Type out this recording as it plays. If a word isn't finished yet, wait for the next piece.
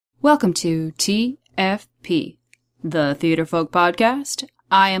Welcome to TFP, the Theatrefolk podcast.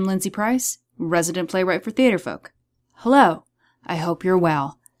 I am Lindsay Price, resident playwright for Theatrefolk. Hello, I hope you're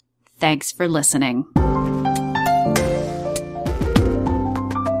well. Thanks for listening.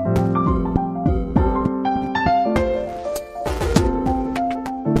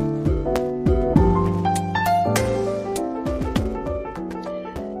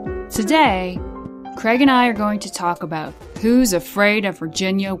 Today, Craig and I are going to talk about Who's Afraid of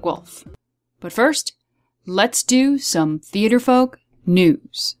Virginia Woolf. But first, let's do some Theatrefolk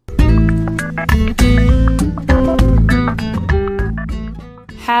news.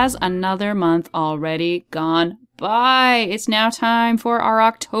 Has another month already gone by? It's now time for our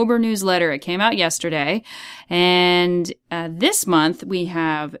October newsletter. It came out yesterday, and this month we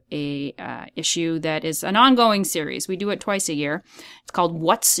have a issue that is an ongoing series. We do it twice a year. It's called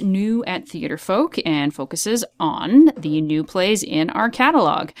What's New at Theatrefolk and focuses on the new plays in our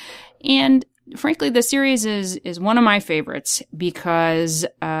catalog. And frankly, the series is one of my favorites because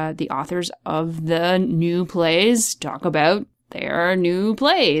the authors of the new plays talk about their new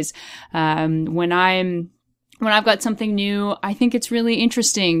plays. When I've got something new, I think it's really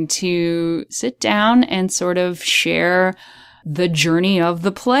interesting to sit down and sort of share the journey of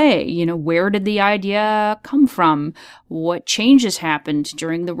the play. You know, where did the idea come from? What changes happened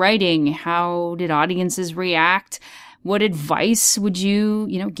during the writing? How did audiences react? What advice would you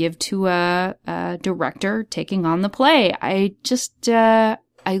give to a director taking on the play? I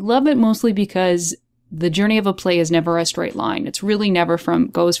love it mostly because the journey of a play is never a straight line. It's really never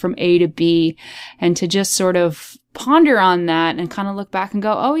goes from A to B. And to just sort of ponder on that and kind of look back and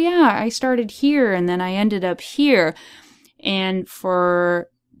go, oh yeah, I started here and then I ended up here. And for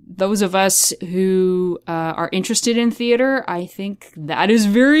those of us who are interested in theater, I think that is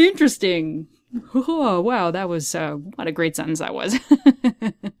very interesting. Oh, wow, that was, what a great sentence that was.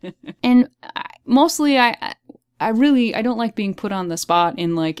 And mostly I don't like being put on the spot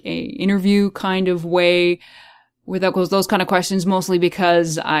in like a interview kind of way where that goes those kind of questions, mostly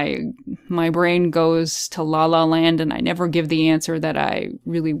because my brain goes to La La Land and I never give the answer that I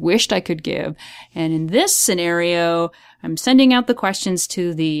really wished I could give. And in this scenario, I'm sending out the questions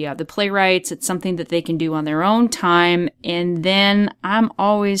to the playwrights. It's something that they can do on their own time. And then I'm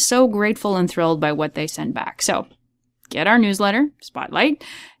always so grateful and thrilled by what they send back. So get our newsletter, Spotlight,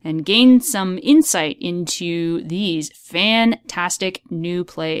 and gain some insight into these fantastic new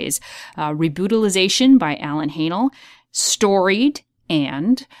plays. Rebootalization by Alan Hanel, Storied,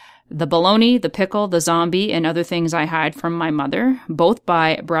 and The Baloney, the Pickle, the Zombie, and Other Things I Hide from My Mother, both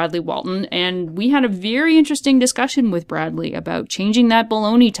by Bradley Walton. And we had a very interesting discussion with Bradley about changing that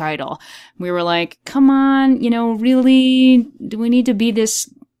Baloney title. We were like, come on, really, do we need to be this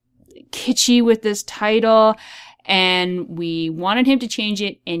kitschy with this title? And we wanted him to change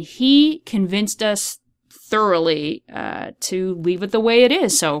it, and he convinced us thoroughly to leave it the way it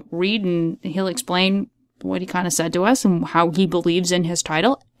is. So read, and he'll explain what he kind of said to us and how he believes in his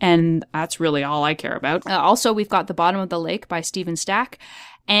title, and that's really all I care about. Also, we've got The Bottom of the Lake by Stephen Stack,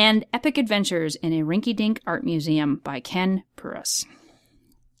 and Epic Adventures in a Rinky-Dink Art Museum by Ken Purus.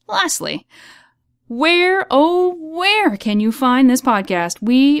 Lastly, where can you find this podcast?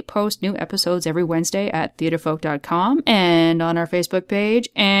 We post new episodes every Wednesday at theatrefolk.com and on our Facebook page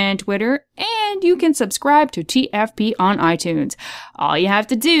and Twitter, and you can subscribe to TFP on iTunes. All you have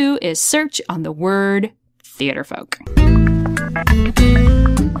to do is search on the word Theatrefolk.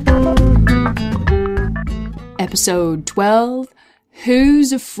 Episode 12,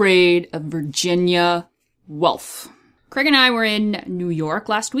 Who's Afraid of Virginia Woolf? Craig and I were in New York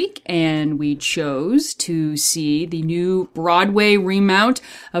last week, and we chose to see the new Broadway remount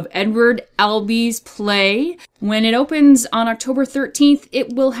of Edward Albee's play. When it opens on October 13th,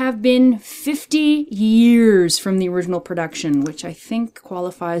 it will have been 50 years from the original production, which I think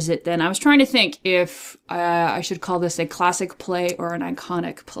qualifies it then. I was trying to think if I should call this a classic play or an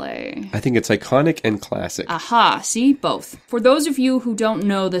iconic play. I think it's iconic and classic. Aha, see? Both. For those of you who don't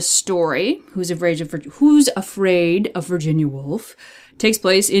know the story, Who's Afraid of Virginia Woolf, takes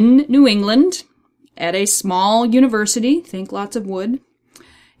place in New England at a small university. Think lots of wood.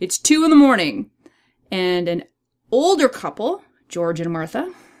 It's 2 a.m, and an older couple, George and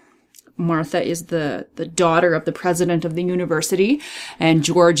Martha. Martha is the daughter of the president of the university, and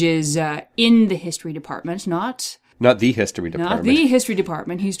George is in the history department, not the history department. Not the history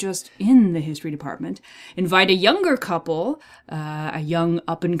department. He's just in the history department. Invite a younger couple, a young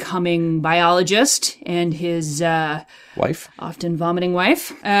up-and-coming biologist and his wife, often vomiting wife,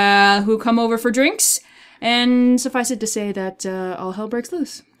 who come over for drinks. And suffice it to say that all hell breaks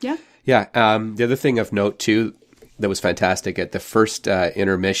loose. Yeah? Yeah. The other thing of note, too, fantastic. At the first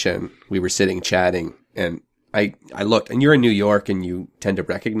intermission, we were sitting chatting, and I looked, and you're in New York, and you tend to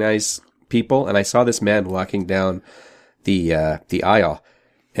recognize people, and I saw this man walking down the aisle,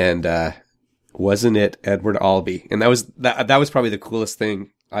 and wasn't it Edward Albee? And that was probably the coolest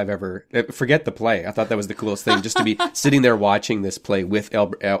thing I've ever. Forget the play. I thought that was the coolest thing, just to be sitting there watching this play with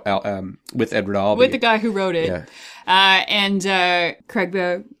Edward Albee, with the guy who wrote it. Yeah. And Craig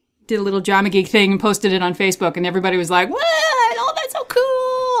did a little drama geek thing and posted it on Facebook, and everybody was like, "What? Oh, that's so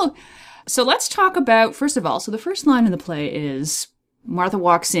cool!" So let's talk about, first of all, so the first line of the play is Martha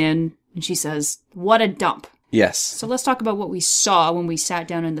walks in and she says, "What a dump." Yes. So let's talk about what we saw when we sat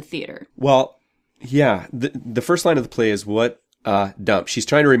down in the theater. Well, yeah, the first line of the play is "What a dump." She's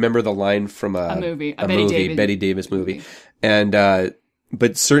trying to remember the line from a movie, Betty Davis movie. And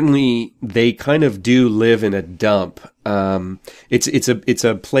but certainly they kind of do live in a dump. It's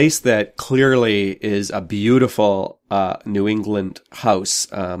a place that clearly is a beautiful New England house.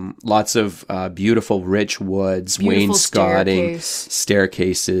 Lots of beautiful rich woods, Beautiful wainscoting,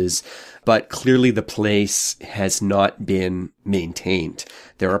 staircases. But clearly the place has not been maintained.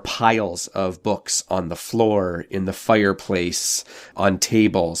 There are piles of books on the floor, in the fireplace, on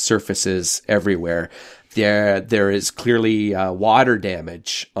tables, surfaces everywhere. There is clearly water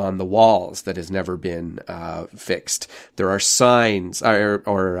damage on the walls that has never been fixed. There are signs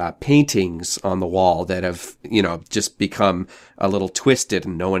or paintings on the wall that have, just become a little twisted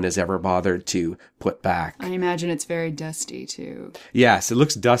and no one has ever bothered to put back. I imagine it's very dusty too. Yes, it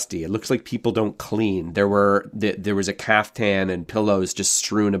looks dusty. It looks like people don't clean. There was a caftan and pillows just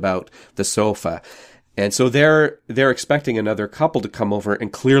strewn about the sofa. And so they're expecting another couple to come over,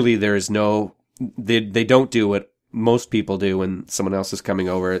 and clearly there is no. They don't do what most people do when someone else is coming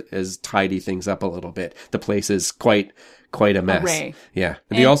over, is tidy things up a little bit. The place is quite a mess. Array. Yeah.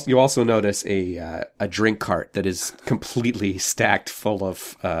 And you also notice a drink cart that is completely stacked full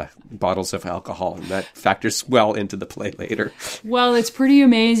of bottles of alcohol, and that factors well into the play later. Well, it's pretty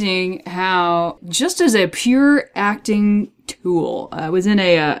amazing how, just as a pure acting tool, I was in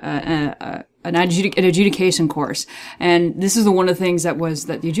an adjudication course. And this is one of the things that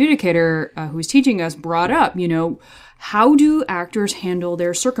the adjudicator who was teaching us brought up, how do actors handle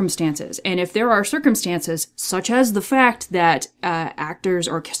their circumstances? And if there are circumstances such as the fact that characters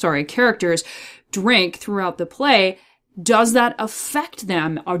drink throughout the play, does that affect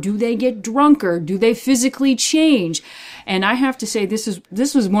them? Or do they get drunker? Do they physically change? And I have to say,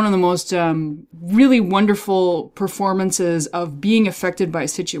 this was one of the most really wonderful performances of being affected by a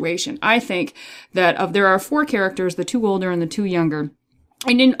situation. I think that there are 4 characters, the 2 older and the 2 younger.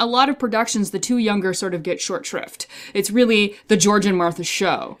 And in a lot of productions, the 2 younger sort of get short shrift. It's really the George and Martha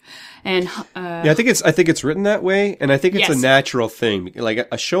show. And I think it's written that way, and I think it's a natural thing. Like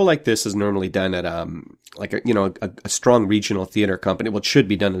a show like this is normally done at a strong regional theater company. Well, it should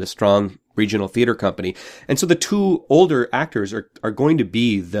be done at a strong regional theater company. And so the 2 older actors are going to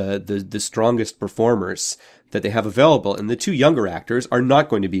be the strongest performers that they have available, and the 2 younger actors are not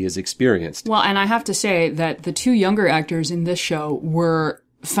going to be as experienced. Well, and I have to say that the 2 younger actors in this show were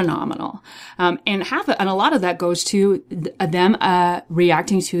phenomenal. And a lot of that goes to them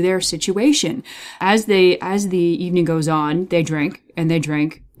reacting to their situation. As the evening goes on, they drink and they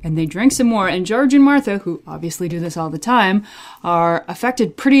drink and they drink some more. And George and Martha, who obviously do this all the time, are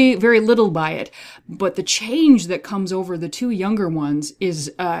affected very little by it. But the change that comes over the 2 younger ones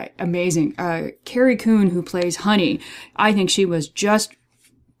is amazing. Carrie Coon, who plays Honey, I think she was just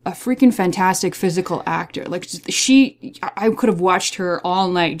a freaking fantastic physical actor. Like, I could have watched her all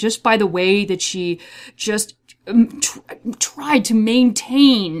night just by the way that she just tried to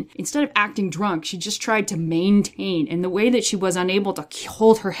maintain, instead of acting drunk, she just tried to maintain, and the way that she was unable to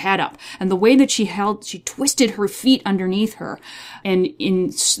hold her head up, and the way that she twisted her feet underneath her. And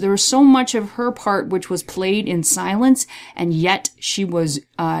there was so much of her part which was played in silence, and yet she was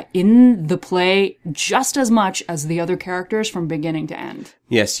in the play just as much as the other characters from beginning to end.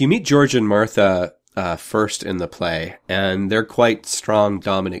 Yes, you meet George and Martha first in the play, and they're quite strong,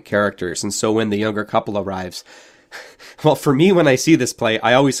 dominant characters. And so when the younger couple arrives, well, for me, when I see this play,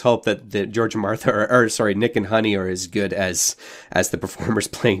 I always hope that George and Martha, Nick and Honey are as good as the performers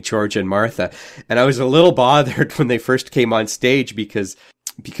playing George and Martha. And I was a little bothered when they first came on stage because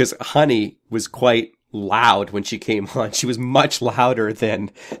Honey was quite loud when she came on. She was much louder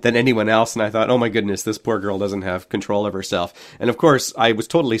than anyone else. And I thought, oh my goodness, this poor girl doesn't have control of herself. And of course, I was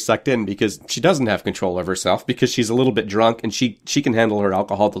totally sucked in because she doesn't have control of herself because she's a little bit drunk and she can handle her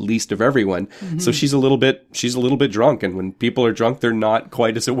alcohol the least of everyone. Mm-hmm. So she's a little bit drunk. And when people are drunk, they're not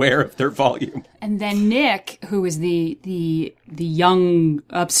quite as aware of their volume. And then Nick, who is the young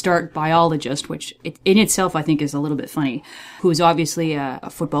upstart biologist, which in itself I think is a little bit funny, who is obviously a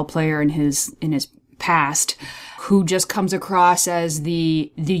football player in his past, who just comes across as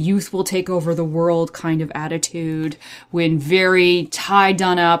the youth will take over the world kind of attitude, when very tie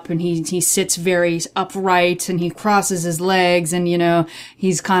done up, and he sits very upright and he crosses his legs, and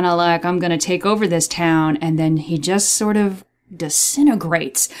he's kind of like, I'm gonna take over this town, and then he just sort of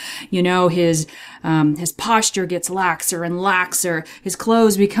disintegrates. His posture gets laxer and laxer. His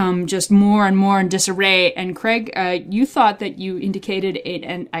clothes become just more and more in disarray. And Craig, you thought that you indicated it,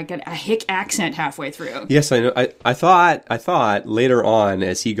 and I got a hick accent halfway through. Yes, I know. I thought later on,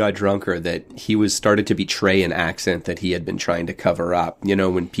 as he got drunker, that he was started to betray an accent that he had been trying to cover up.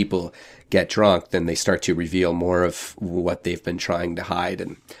 When people get drunk, then they start to reveal more of what they've been trying to hide.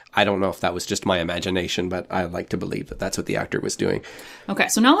 And I don't know if that was just my imagination, but I like to believe that that's what the actor was doing. Okay,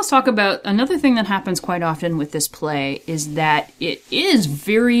 so now let's talk about another thing that happens quite often with this play is that it is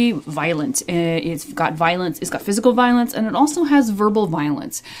very violent. It's got violence, it's got physical violence, and it also has verbal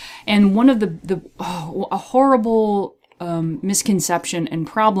violence. And one of a horrible misconception and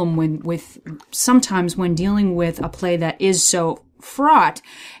problem with sometimes when dealing with a play that is so fraught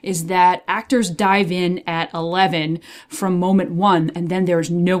is that actors dive in at 11 from moment one, and then there's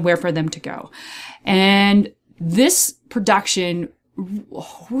nowhere for them to go. And this production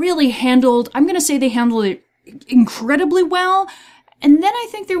really I'm going to say they handled it incredibly well. And then I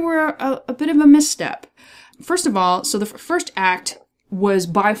think there were a bit of a misstep. First of all, so the first act was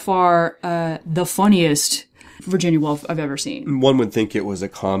by far the funniest Virginia Woolf I've ever seen. One would think it was a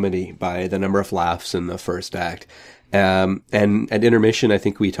comedy by the number of laughs in the first act. And at intermission, I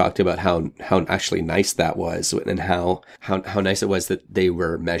think we talked about how actually nice that was, and how nice it was that they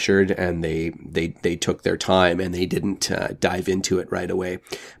were measured and they took their time and they didn't dive into it right away.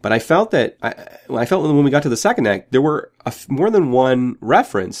 But I felt that when we got to the second act, there were more than one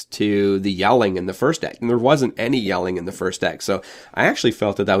reference to the yelling in the first act, and there wasn't any yelling in the first act. So I actually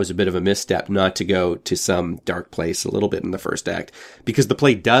felt that was a bit of a misstep not to go to some dark place a little bit in the first act, because the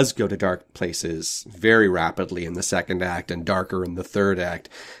play does go to dark places very rapidly in the second act and darker in the third act.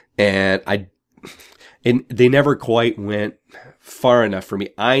 And they never quite went far enough for me.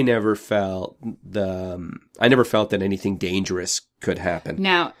 I never felt that anything dangerous could happen.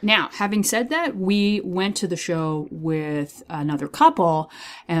 Now, having said that, we went to the show with another couple,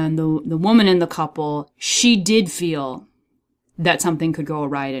 and the woman in the couple, she did feel that something could go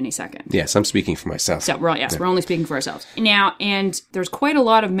awry at any second. Yes, I'm speaking for myself. So, we're only speaking for ourselves. Now, and there's quite a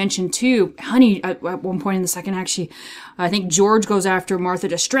lot of mention, too. Honey, at one point in the second act, I think George goes after Martha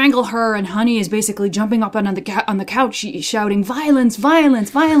to strangle her, and Honey is basically jumping up on the couch, shouting, violence,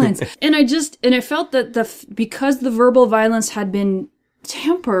 violence, violence. And I felt that because the verbal violence had been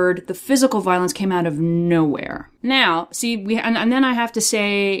tempered, the physical violence came out of nowhere. Now, see, and then I have to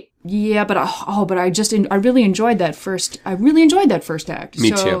say, yeah, but I really enjoyed that first act.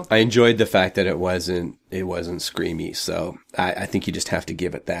 Me too. I enjoyed the fact that it wasn't screamy. So I think you just have to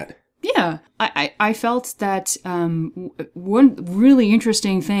give it that. Yeah, I felt that one really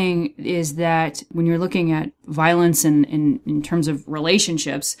interesting thing is that when you're looking at violence in terms of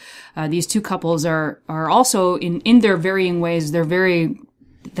relationships, these two couples are also in their varying ways. They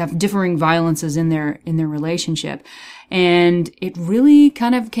have differing violences in their relationship. And it really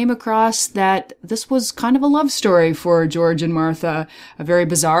kind of came across that this was kind of a love story for George and Martha, a very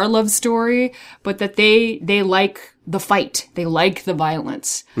bizarre love story, but that they like the fight. They like the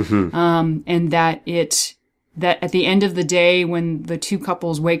violence. Mm-hmm. And that at the end of the day, when the two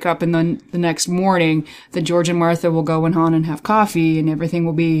couples wake up and then the next morning, that George and Martha will go on and have coffee and everything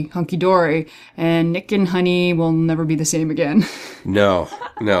will be hunky-dory, and Nick and Honey will never be the same again. No,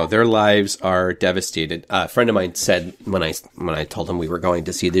 their lives are devastated. A friend of mine said when I told him we were going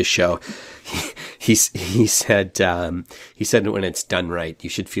to see this show, he said when it's done right, you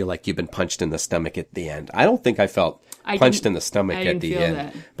should feel like you've been punched in the stomach at the end. I don't think I felt punched in the stomach at the end,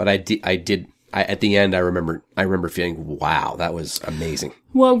 that. But I did. At the end, I remember feeling, wow, that was amazing.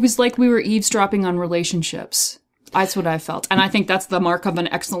 Well, it was like we were eavesdropping on relationships. That's what I felt. And I think that's the mark of an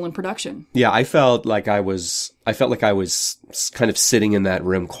excellent production. Yeah, I felt like I was kind of sitting in that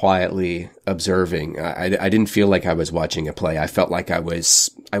room quietly observing. I didn't feel like I was watching a play. I felt like I was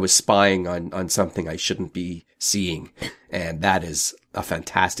spying on something I shouldn't be seeing. And that is a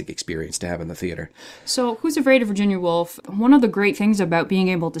fantastic experience to have in the theater. So, Who's Afraid of Virginia Woolf? One of the great things about being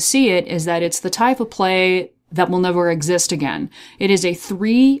able to see it is that it's the type of play that will never exist again. It is a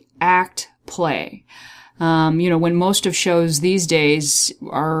 3-act play. When most of shows these days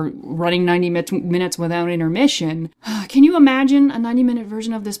are running 90 minutes without intermission, can you imagine a 90-minute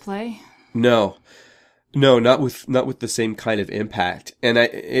version of this play? No, not with the same kind of impact. And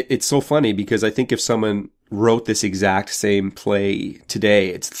it's so funny because I think if someone wrote this exact same play today,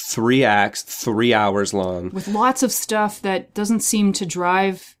 it's 3 acts, 3 hours long, with lots of stuff that doesn't seem to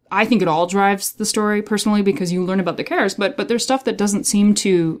drive. I think it all drives the story personally because you learn about the characters, but there's stuff that doesn't seem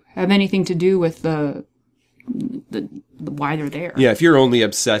to have anything to do with the why they're there. Yeah, if you're only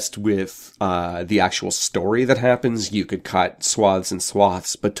obsessed with the actual story that happens, you could cut swaths and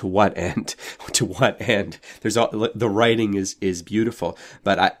swaths. But to what end? To what end? The writing is beautiful,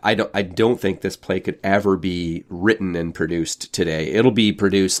 but I don't think this play could ever be written and produced today. It'll be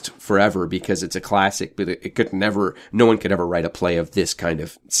produced forever because it's a classic, but no one could ever write a play of this kind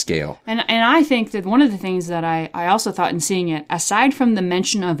of scale. And I think that one of the things that I also thought in seeing it, aside from the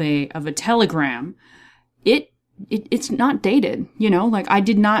mention of a telegram, it's not dated, like I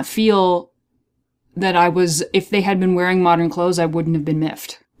did not feel that if they had been wearing modern clothes, I wouldn't have been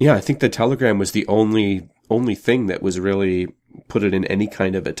miffed. Yeah, I think the telegram was the only thing that was really put it in any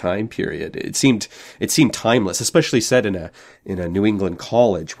kind of a time period. It seemed timeless, especially set in a New England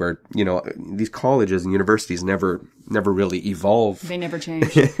college where, these colleges and universities never really evolve. They never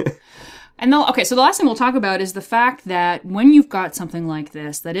change. And so the last thing we'll talk about is the fact that when you've got something like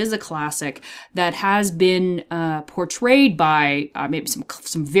this, that is a classic, that has been portrayed by maybe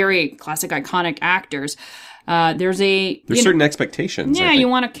some very classic, iconic actors, there's certain expectations. Yeah, you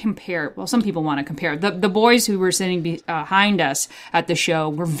want to compare. Well, some people want to compare. The boys who were sitting behind us at the show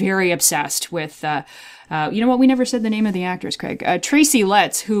were very obsessed with. You know what? We never said the name of the actress, Craig. Tracy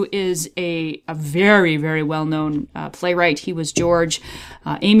Letts, who is a very, very well-known playwright. He was George.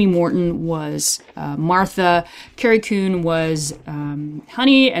 Amy Morton was Martha. Carrie Coon was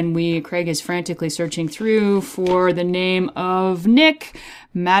Honey. And Craig is frantically searching through for the name of Nick.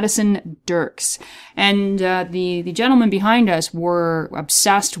 Madison Dirks. And the gentlemen behind us were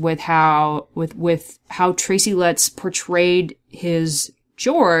obsessed with how Tracy Letts portrayed his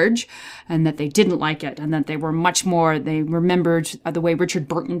George, and that they didn't like it, and that they remembered the way Richard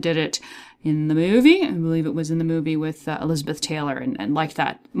Burton did it in the movie. I believe it was in the movie with Elizabeth Taylor, and liked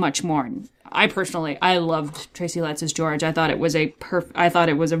that much more. And I loved Tracy Letts' George. I thought it was a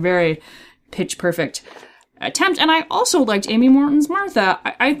very pitch perfect attempt. And I also liked Amy Morton's Martha.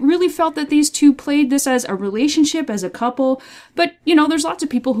 I really felt that these two played this as a relationship, as a couple. But, there's lots of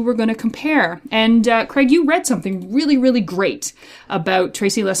people who were going to compare. And Craig, you read something really, really great about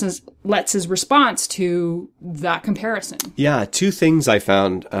Tracy Letts' response to that comparison. Yeah, 2 things I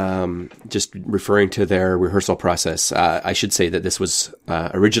found, just referring to their rehearsal process. I should say that this was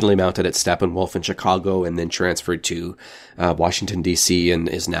originally mounted at Steppenwolf in Chicago and then transferred to Washington, D.C. and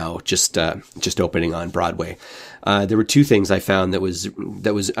is now just opening on Broadway. There were 2 things I found that was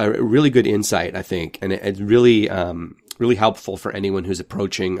a really good insight, I think, and it's really helpful for anyone who's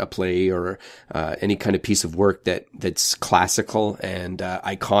approaching a play or any kind of piece of work that's classical and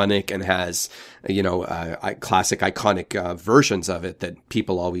iconic and has classic iconic versions of it that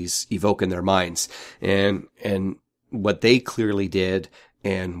people always evoke in their minds. And what they clearly did,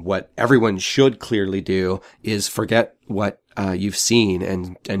 and what everyone should clearly do, is forget what you've seen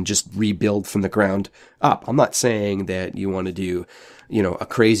and just rebuild from the ground up. I'm not saying that you want to do, a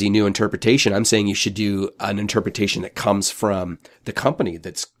crazy new interpretation. I'm saying you should do an interpretation that comes from the company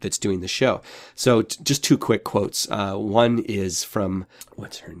that's doing the show. So just 2 quick quotes. One is from,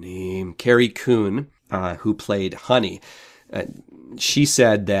 what's her name? Carrie Coon, who played Honey. She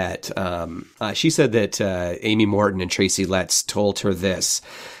said that Amy Morton and Tracy Letts told her this.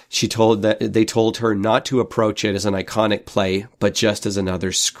 They told her not to approach it as an iconic play, but just as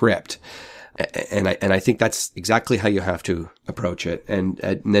another script. And I think that's exactly how you have to approach it. And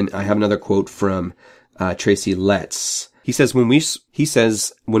then I have another quote from Tracy Letts. He says, when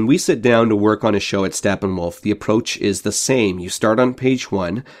we sit down to work on a show at Steppenwolf, the approach is the same. You start on page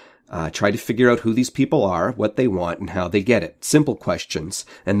 1. Try to figure out who these people are, what they want, and how they get it. Simple questions.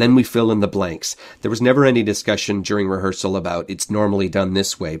 And then we fill in the blanks. There was never any discussion during rehearsal about it's normally done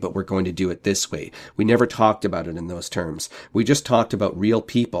this way, but we're going to do it this way. We never talked about it in those terms. We just talked about real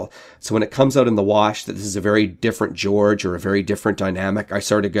people. So when it comes out in the wash that this is a very different George or a very different dynamic, I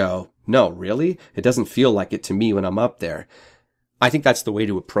sort of go, no, really? It doesn't feel like it to me when I'm up there. I think that's the way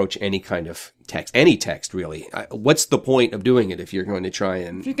to approach any kind of text, any text really. What's the point of doing it if you're going to try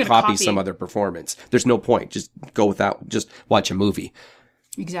and copy some other performance? There's no point. Just go without, just watch a movie.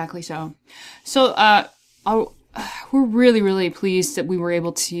 Exactly so. So, we're really, really pleased that we were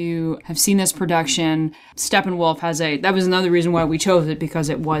able to have seen this production. Steppenwolf that was another reason why we chose it, because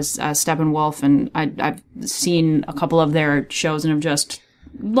it was Steppenwolf, and I've seen a couple of their shows and have just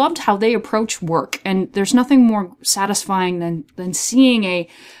loved how they approach work. And there's nothing more satisfying than seeing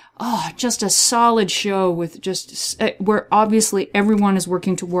just a solid show with just where obviously everyone is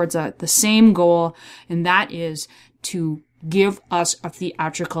working towards the same goal, and that is to give us a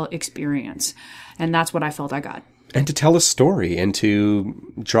theatrical experience. And that's what I felt I got. And to tell a story and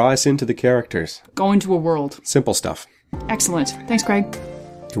to draw us into the characters. Go into a world. Simple stuff. Excellent. Thanks, Craig.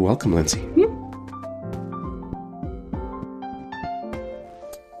 You're welcome, Lindsay.